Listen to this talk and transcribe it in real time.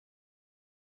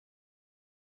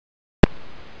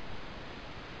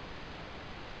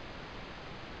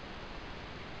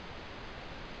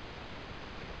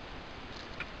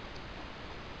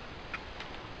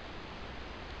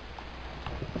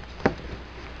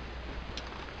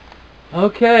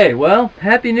Okay, well,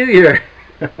 Happy New Year.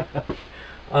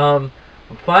 I'm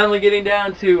finally getting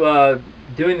down to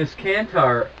doing this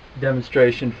Cantar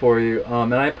demonstration for you,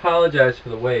 and I apologize for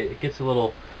the wait. It gets a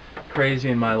little crazy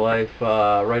in my life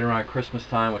right around Christmas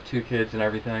time with two kids and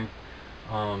everything.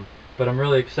 But I'm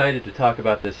really excited to talk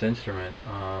about this instrument.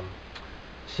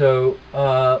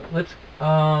 Let's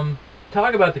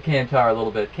talk about the Cantar a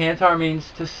little bit. Cantar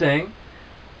means to sing.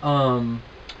 Um,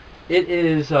 it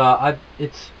is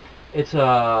it's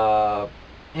a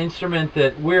instrument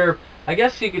that I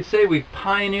guess you could say we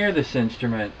pioneered this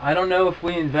instrument. I don't know if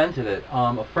we invented it.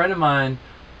 A friend of mine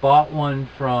bought one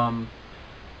from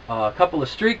a couple of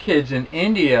street kids in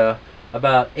India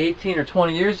about 18 or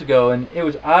 20 years ago, and it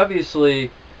was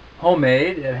obviously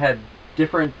homemade. It had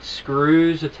different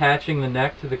screws attaching the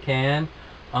neck to the can.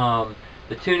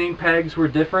 The tuning pegs were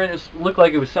different. It looked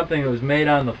like it was something that was made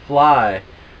on the fly,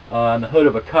 on the hood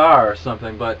of a car or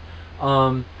something. But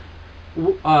um,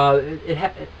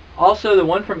 also the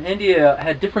one from India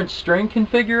had different string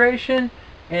configuration,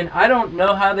 and I don't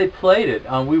know how they played it.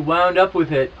 We wound up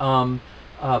with it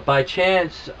by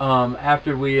chance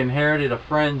after we inherited a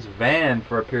friend's van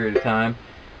for a period of time.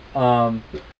 Um,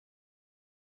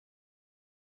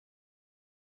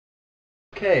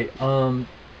 okay,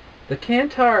 the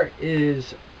Cantar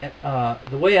is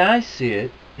the way I see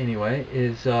it anyway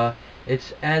is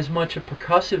it's as much a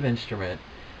percussive instrument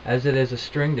as it is a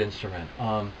stringed instrument.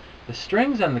 The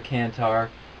strings on the Cantar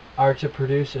are to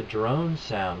produce a drone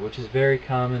sound, which is very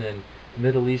common in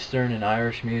Middle Eastern and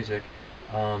Irish music.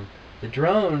 Um,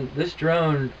 this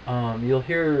drone, you'll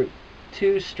hear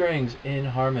two strings in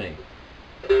harmony.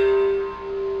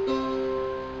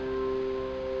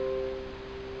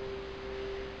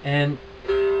 And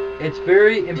it's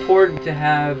very important to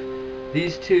have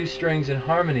these two strings in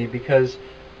harmony because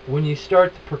when you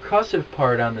start the percussive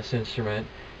part on this instrument,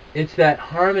 it's that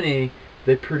harmony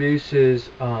that produces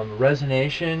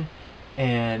resonation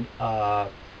and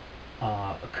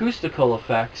acoustical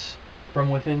effects from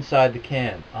within inside the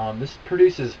can. This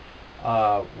produces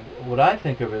what I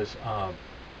think of as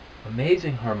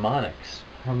amazing harmonics.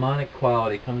 Harmonic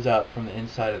quality comes out from the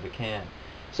inside of the can.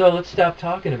 So let's stop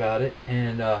talking about it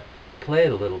and play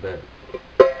it a little bit.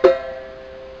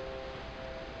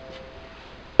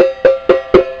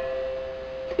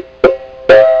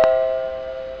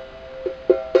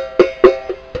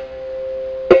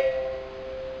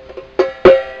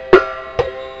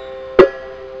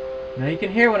 Now you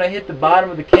can hear when I hit the bottom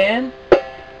of the can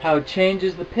how it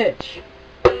changes the pitch.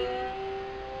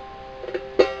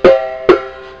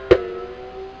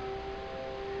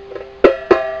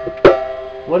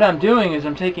 What I'm doing is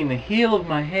I'm taking the heel of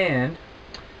my hand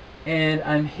and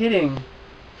I'm hitting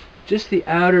just the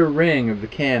outer ring of the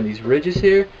can, these ridges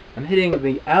here. I'm hitting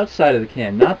the outside of the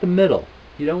can, not the middle.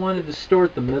 You don't want to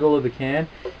distort the middle of the can,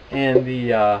 and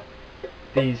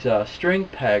these string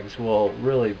pegs will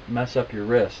really mess up your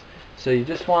wrist. So you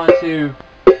just want to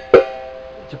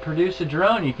produce a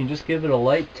drone, you can just give it a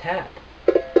light tap.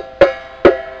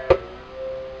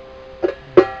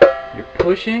 You're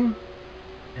pushing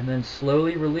and then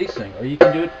slowly releasing, or you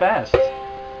can do it fast.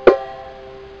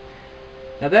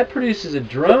 Now that produces a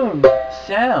drone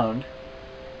sound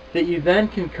that you then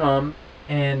can come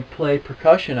and play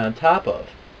percussion on top of.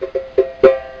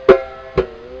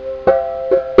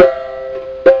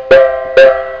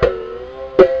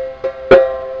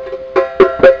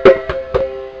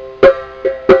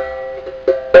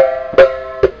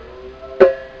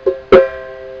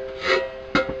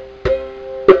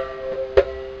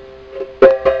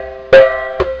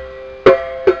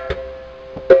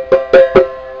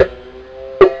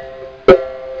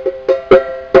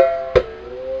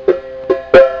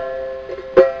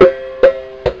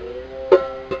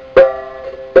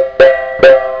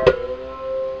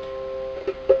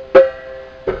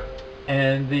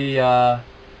 And of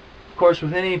course,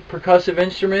 with any percussive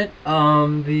instrument,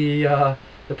 the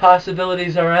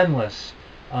possibilities are endless.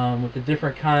 With the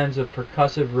different kinds of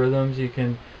percussive rhythms you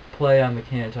can play on the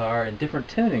Cantar, and different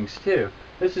tunings too.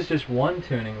 This is just one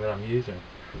tuning that I'm using.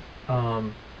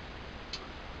 So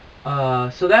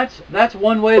that's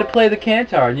one way to play the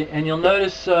Cantar, and you'll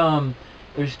notice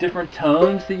there's different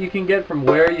tones that you can get from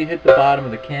where you hit the bottom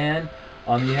of the can.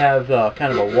 You have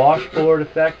kind of a washboard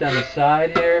effect on the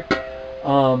side here.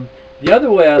 The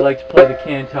other way I like to play the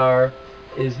Cantar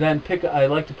is I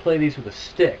like to play these with a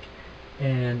stick,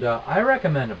 and I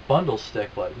recommend a bundle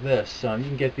stick like this. You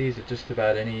can get these at just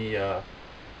about any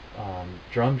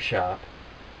drum shop,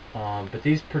 but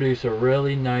these produce a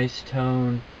really nice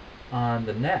tone on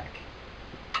the neck.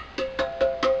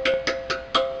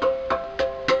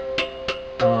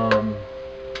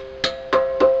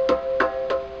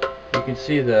 you can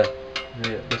see the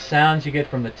sounds you get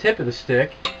from the tip of the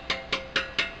stick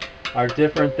are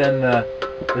different than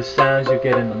the sounds you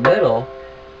get in the middle.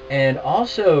 And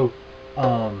also,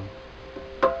 when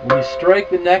you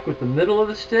strike the neck with the middle of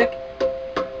the stick,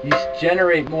 you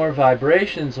generate more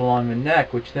vibrations along the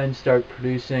neck, which then start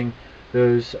producing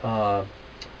those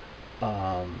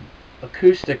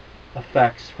acoustic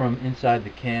effects from inside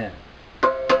the can.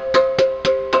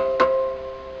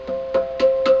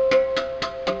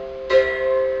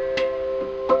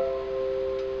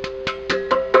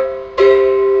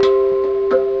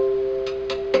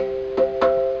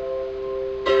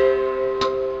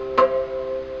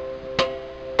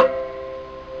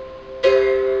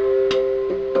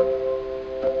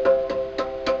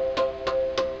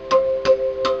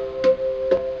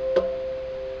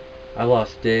 I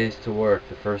lost days to work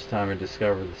the first time I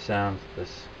discovered the sounds that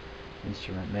this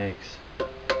instrument makes.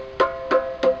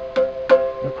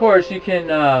 Of course, you can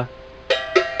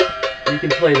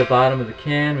play the bottom of the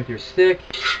can with your stick.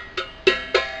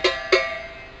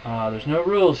 There's no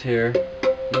rules here.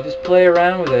 You just play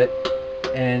around with it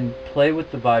and play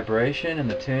with the vibration and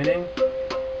the tuning,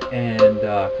 and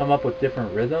come up with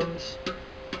different rhythms,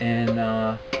 and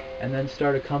then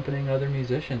start accompanying other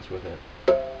musicians with it.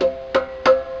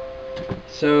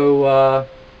 So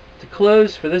to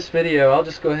close for this video, I'll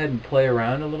just go ahead and play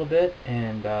around a little bit,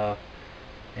 and I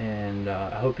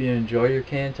hope you enjoy your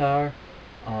Cantar.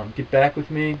 Get back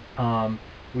with me.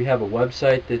 We have a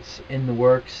website that's in the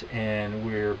works, and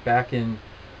we're back in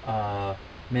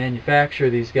manufacture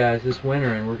these guys this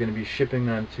winter, and we're going to be shipping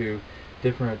them to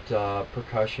different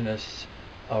percussionists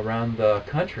around the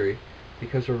country,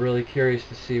 because we're really curious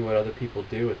to see what other people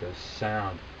do with this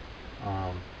sound.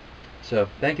 So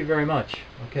thank you very much.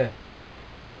 Okay.